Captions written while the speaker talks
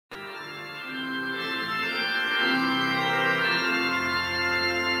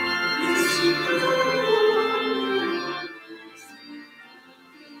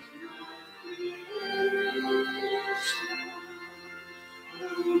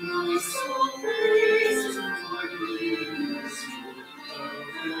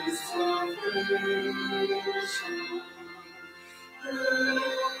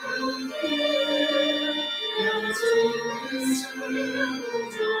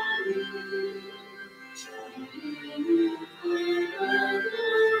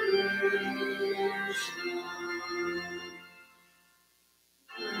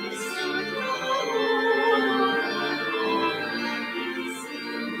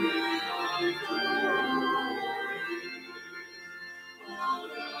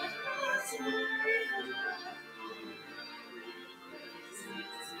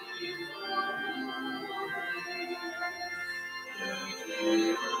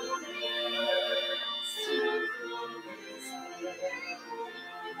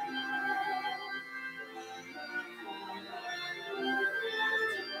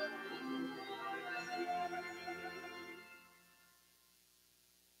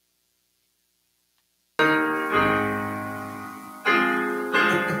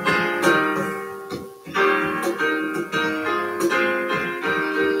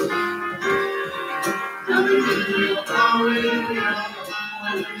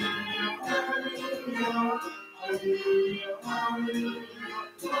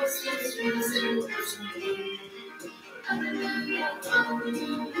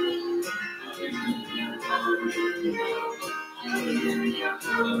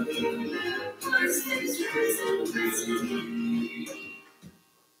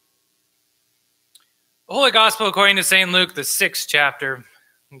Holy Gospel according to St. Luke, the 6th chapter.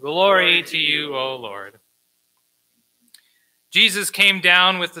 Glory to you, O Lord. Jesus came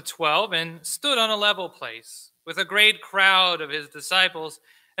down with the 12 and stood on a level place with a great crowd of his disciples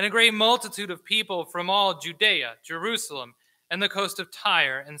and a great multitude of people from all Judea, Jerusalem, and the coast of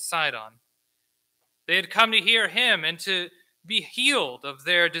Tyre and Sidon. They had come to hear him and to be healed of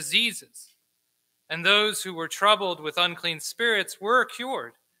their diseases. And those who were troubled with unclean spirits were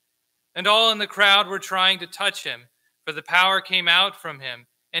cured. And all in the crowd were trying to touch him, for the power came out from him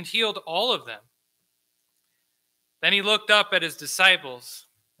and healed all of them. Then he looked up at his disciples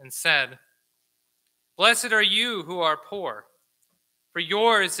and said, "Blessed are you who are poor, for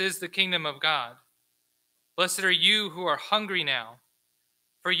yours is the kingdom of God. Blessed are you who are hungry now,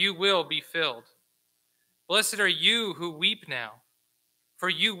 for you will be filled. Blessed are you who weep now, for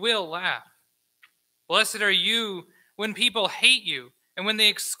you will laugh. Blessed are you when people hate you, and when they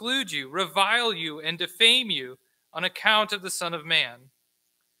exclude you, revile you, and defame you on account of the Son of Man.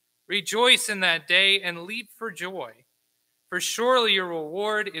 Rejoice in that day and leap for joy, for surely your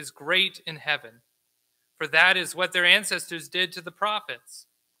reward is great in heaven. For that is what their ancestors did to the prophets.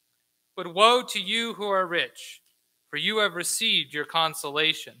 But woe to you who are rich, for you have received your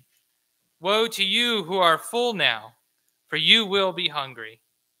consolation. Woe to you who are full now, for you will be hungry.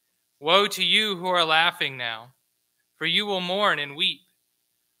 Woe to you who are laughing now, for you will mourn and weep.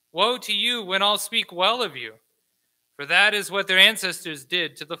 Woe to you when all speak well of you, for that is what their ancestors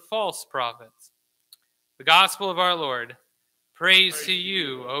did to the false prophets." The gospel of our Lord. Praise to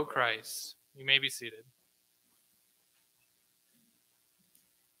you, O Christ. You may be seated.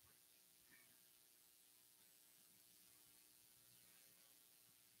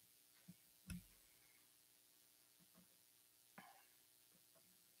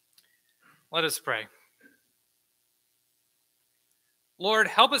 Let us pray. Lord,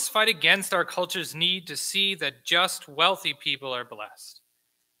 help us fight against our culture's need to see that just wealthy people are blessed,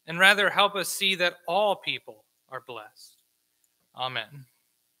 and rather help us see that all people are blessed. Amen.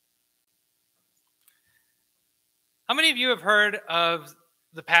 How many of you have heard of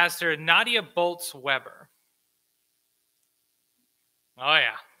the pastor Nadia Bolz-Weber? Oh,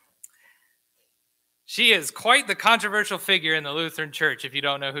 yeah. She is quite the controversial figure in the Lutheran Church, if you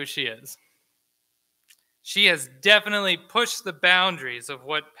don't know who she is. She has definitely pushed the boundaries of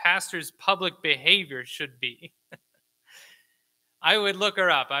what pastors' public behavior should be. I would look her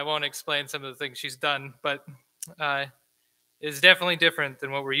up. I won't explain some of the things she's done, but is definitely different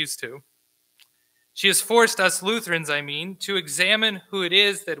than what we're used to. She has forced us Lutherans, to examine who it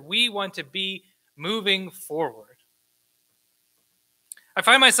is that we want to be moving forward. I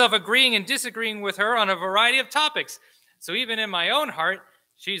find myself agreeing and disagreeing with her on a variety of topics. So even in my own heart,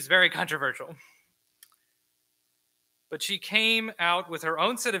 she's very controversial. But she came out with her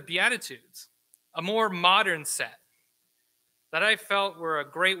own set of Beatitudes, a more modern set, that I felt were a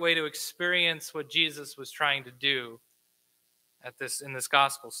great way to experience what Jesus was trying to do in this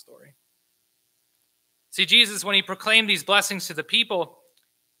gospel story. See, Jesus, when he proclaimed these blessings to the people,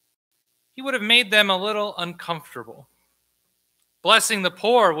 he would have made them a little uncomfortable. Blessing the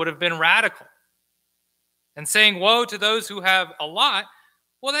poor would have been radical. And saying woe to those who have a lot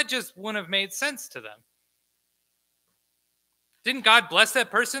Well, that just wouldn't have made sense to them. Didn't God bless that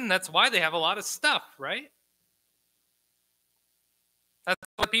person? That's why they have a lot of stuff, right? That's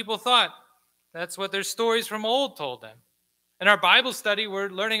what people thought. That's what their stories from old told them. In our Bible study, we're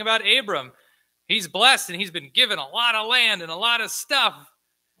learning about Abram. He's blessed and he's been given a lot of land and a lot of stuff.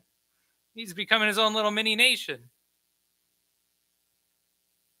 He's becoming his own little mini nation.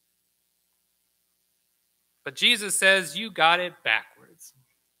 But Jesus says, you got it backwards.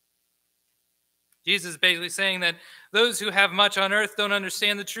 Jesus is basically saying that those who have much on earth don't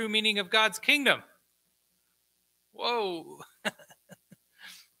understand the true meaning of God's kingdom. Whoa.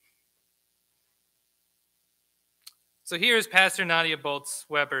 So here's Pastor Nadia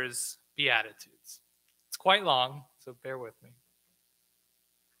Boltz-Weber's Beatitudes. It's quite long, so bear with me.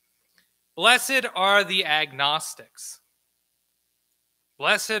 Blessed are the agnostics.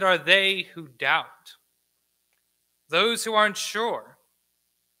 Blessed are they who doubt. Those who aren't sure.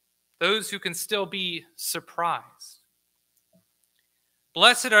 Those who can still be surprised.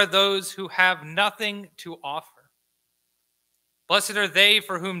 Blessed are those who have nothing to offer. Blessed are they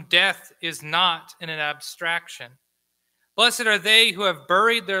for whom death is not an abstraction. Blessed are they who have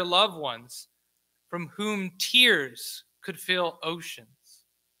buried their loved ones, from whom tears could fill oceans.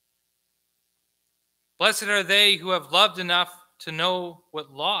 Blessed are they who have loved enough to know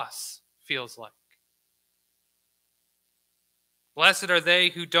what loss feels like. Blessed are they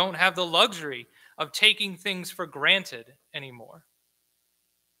who don't have the luxury of taking things for granted anymore.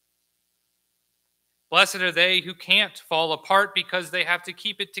 Blessed are they who can't fall apart because they have to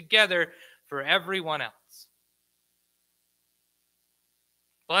keep it together for everyone else.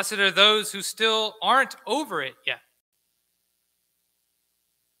 Blessed are those who still aren't over it yet.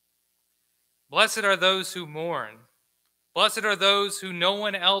 Blessed are those who mourn. Blessed are those who no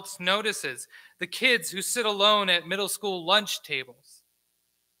one else notices. The kids who sit alone at middle school lunch tables.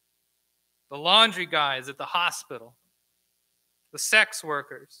 The laundry guys at the hospital. The sex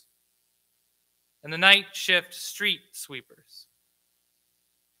workers. And the night shift street sweepers.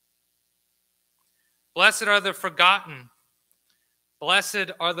 Blessed are the forgotten.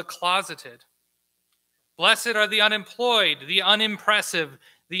 Blessed are the closeted. Blessed are the unemployed, the unimpressive,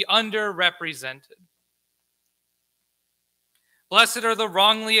 the underrepresented. Blessed are the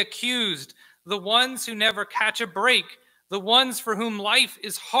wrongly accused, the ones who never catch a break, the ones for whom life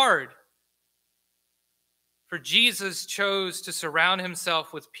is hard. For Jesus chose to surround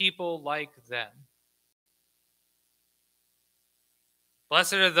himself with people like them.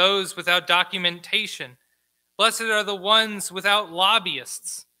 Blessed are those without documentation. Blessed are the ones without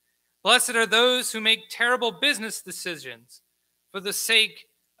lobbyists. Blessed are those who make terrible business decisions for the sake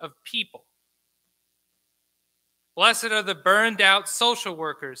of people. Blessed are the burned out social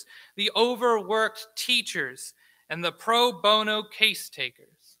workers, the overworked teachers, and the pro bono case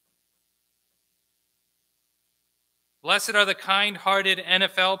takers. Blessed are the kind-hearted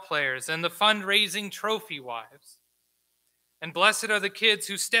NFL players and the fundraising trophy wives. And blessed are the kids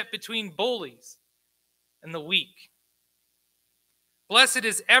who step between bullies and the weak. Blessed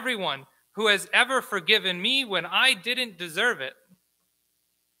is everyone who has ever forgiven me when I didn't deserve it.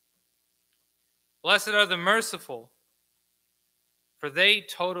 Blessed are the merciful, for they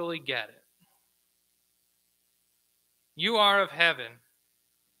totally get it. You are of heaven,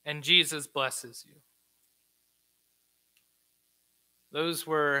 and Jesus blesses you. Those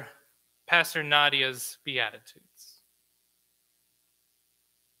were Pastor Nadia's Beatitudes.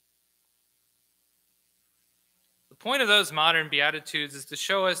 The point of those modern Beatitudes is to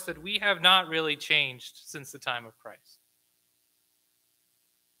show us that we have not really changed since the time of Christ.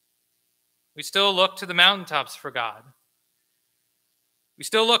 We still look to the mountaintops for God. We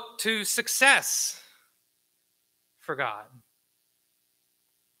still look to success for God.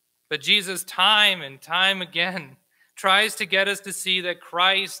 But Jesus, time and time again, tries to get us to see that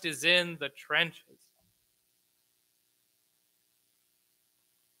Christ is in the trenches.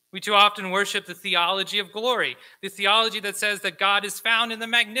 We too often worship the theology of glory, the theology that says that God is found in the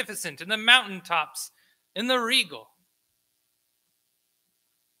magnificent, in the mountaintops, in the regal.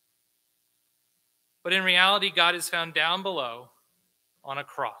 But in reality, God is found down below on a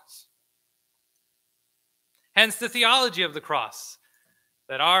cross. Hence the theology of the cross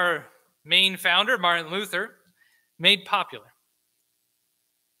that our main founder, Martin Luther, made popular.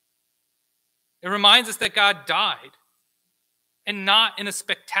 It reminds us that God died, and not in a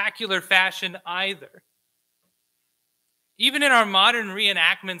spectacular fashion either. Even in our modern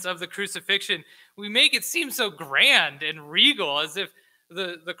reenactments of the crucifixion, we make it seem so grand and regal, as if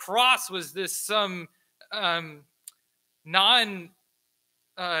the cross was this some non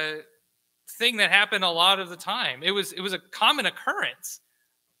thing that happened a lot of the time. It was a common occurrence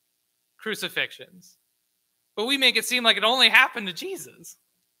crucifixions, but we make it seem like it only happened to Jesus.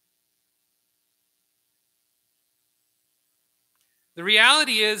 The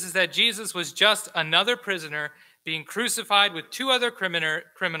reality is that Jesus was just another prisoner being crucified with two other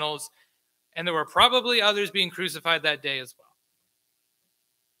criminals, and there were probably others being crucified that day as well.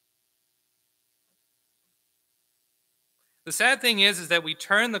 The sad thing is that we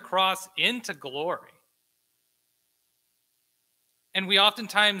turn the cross into glory. And we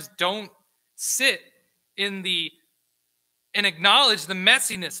oftentimes don't sit and acknowledge the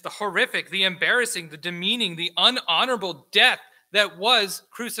messiness, the horrific, the embarrassing, the demeaning, the unhonorable death that was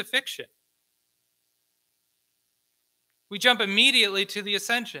crucifixion. We jump immediately to the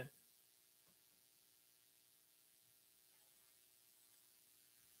ascension.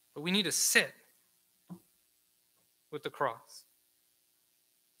 But we need to sit with the cross.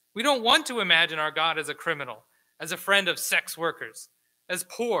 We don't want to imagine our God as a criminal, as a friend of sex workers, as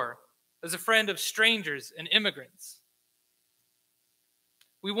poor, as a friend of strangers and immigrants.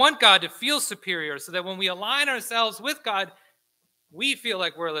 We want God to feel superior so that when we align ourselves with God, we feel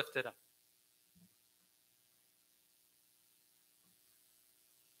like we're lifted up.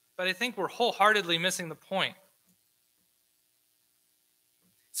 But I think we're wholeheartedly missing the point.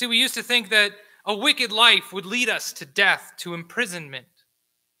 See, we used to think that a wicked life would lead us to death, to imprisonment.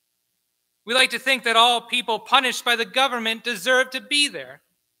 We like to think that all people punished by the government deserve to be there.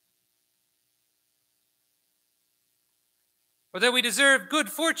 Or that we deserve good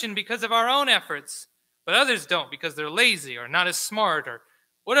fortune because of our own efforts, but others don't because they're lazy or not as smart, or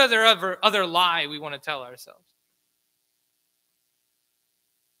what other lie we want to tell ourselves.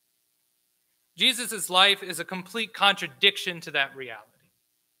 Jesus' life is a complete contradiction to that reality.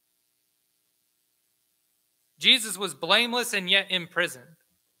 Jesus was blameless and yet imprisoned.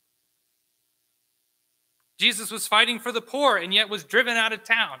 Jesus was fighting for the poor and yet was driven out of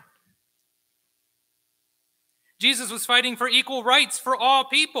town. Jesus was fighting for equal rights for all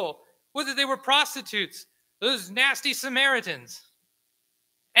people, whether they were prostitutes, those nasty Samaritans,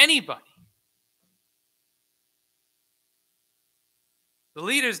 anybody. The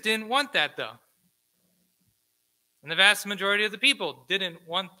leaders didn't want that, though. And the vast majority of the people didn't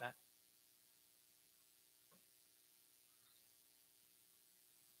want that.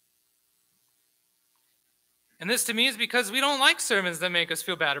 And this to me is because we don't like sermons that make us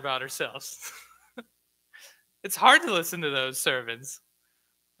feel bad about ourselves. It's hard to listen to those sermons,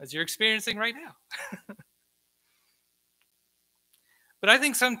 as you're experiencing right now. But I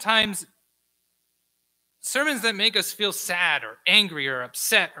think sometimes sermons that make us feel sad or angry or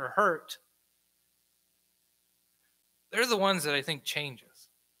upset or hurt, they're the ones that I think change us,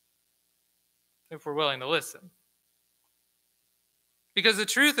 if we're willing to listen. Because the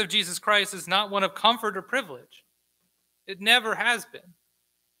truth of Jesus Christ is not one of comfort or privilege. It never has been.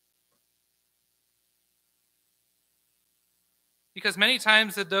 Because many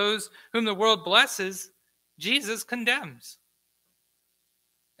times that those whom the world blesses, Jesus condemns.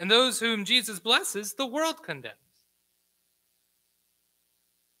 And those whom Jesus blesses, the world condemns.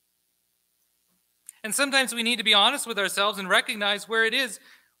 And sometimes we need to be honest with ourselves and recognize where it is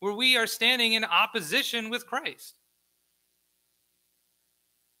where we are standing in opposition with Christ.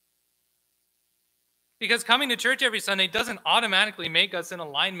 Because coming to church every Sunday doesn't automatically make us in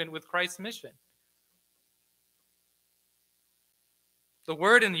alignment with Christ's mission. The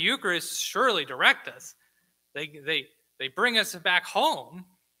Word and the Eucharist surely direct us. They bring us back home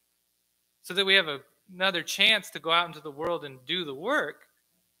so that we have another chance to go out into the world and do the work.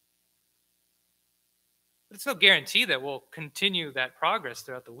 But it's no guarantee that we'll continue that progress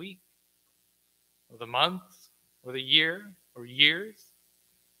throughout the week, or the month, or the year, or years.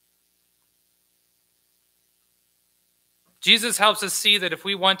 Jesus helps us see that if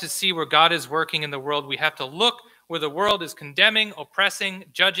we want to see where God is working in the world, we have to look where the world is condemning, oppressing,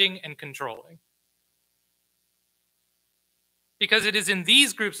 judging, and controlling. Because it is in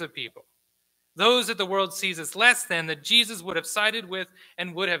these groups of people, those that the world sees as less than, that Jesus would have sided with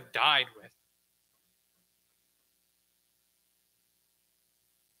and would have died with.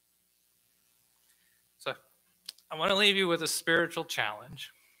 So I want to leave you with a spiritual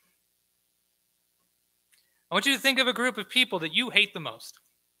challenge. I want you to think of a group of people that you hate the most.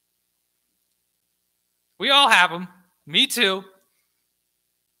 We all have them. Me too.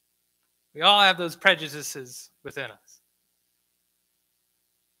 We all have those prejudices within us.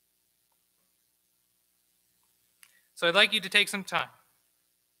 So I'd like you to take some time.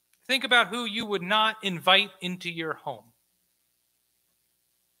 Think about who you would not invite into your home.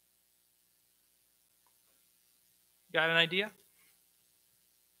 Got an idea?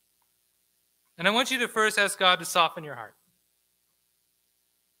 And I want you to first ask God to soften your heart.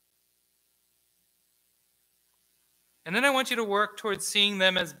 And then I want you to work towards seeing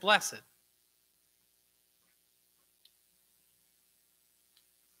them as blessed.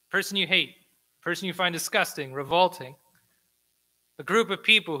 Person you hate, person you find disgusting, revolting, a group of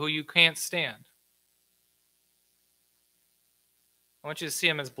people who you can't stand. I want you to see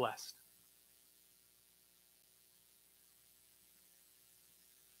them as blessed.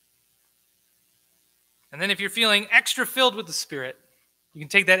 And then if you're feeling extra filled with the Spirit, you can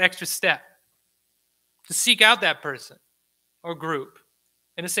take that extra step to seek out that person or group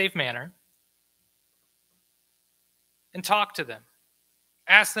in a safe manner and talk to them.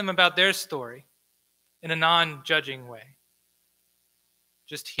 Ask them about their story in a non-judging way.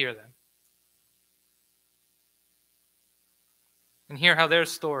 Just hear them. And hear how their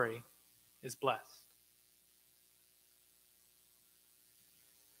story is blessed.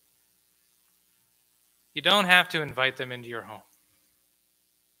 You don't have to invite them into your home.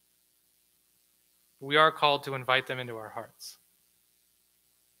 We are called to invite them into our hearts.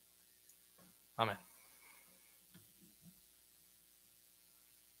 Amen.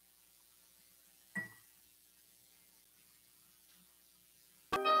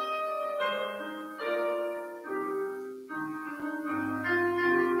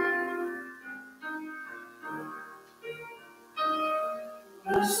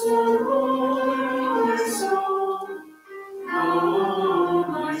 Bless the Lord, O my soul, O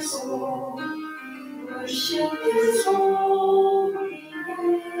my soul, worship His holy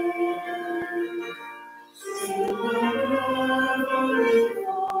name. Sing like never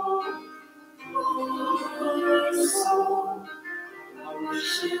before, O my soul, I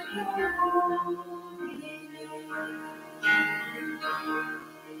worship Your holy name.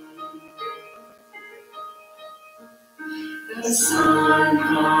 The sun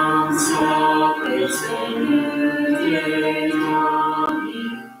comes up, it's a new day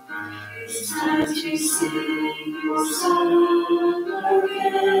dawning. It's time to sing your song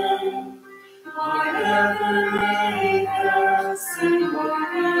again. Whatever may pass and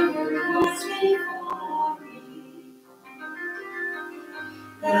whatever was before me,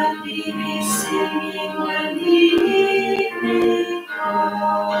 let me be singing when the evening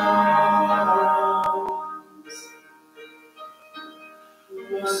comes.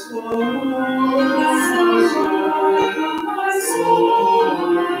 Bless the Lord, my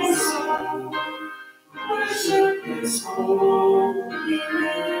soul, my soul, worship His holy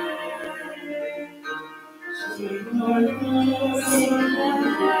name. Sing like never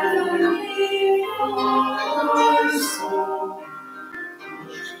before, my soul,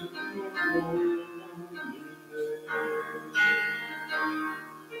 worship Your holy name.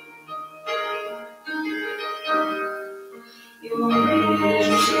 You're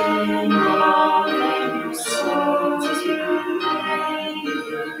rich in love and you're slow to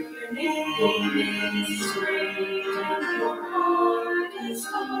anger. Your name is great and your heart is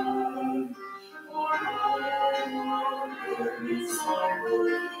high. For all your goodness I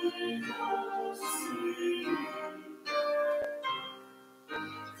will keep on singing.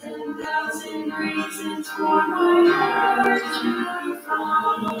 10,000 reasons for my heart to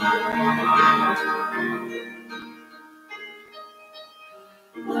find.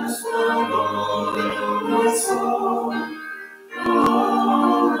 Bless the Lord, O my soul,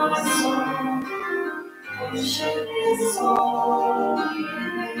 O my soul, worship His holy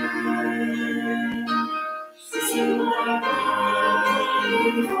name. Sing like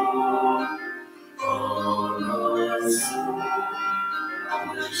never before, O my soul,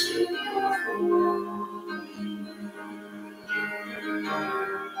 I worship Your holy name.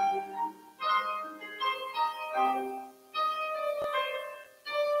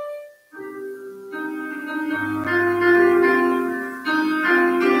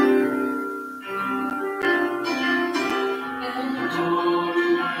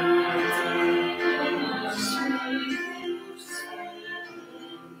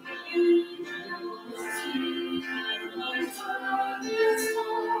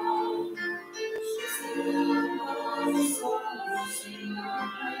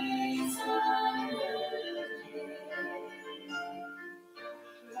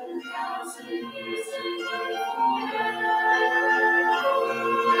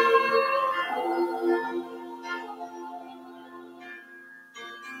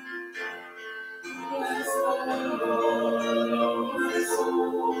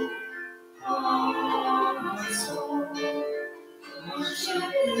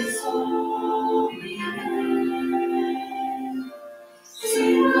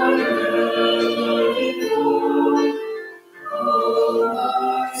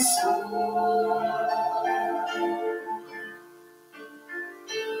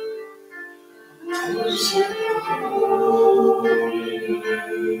 Worship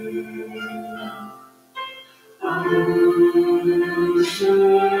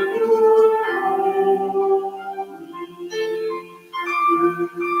Alleluia.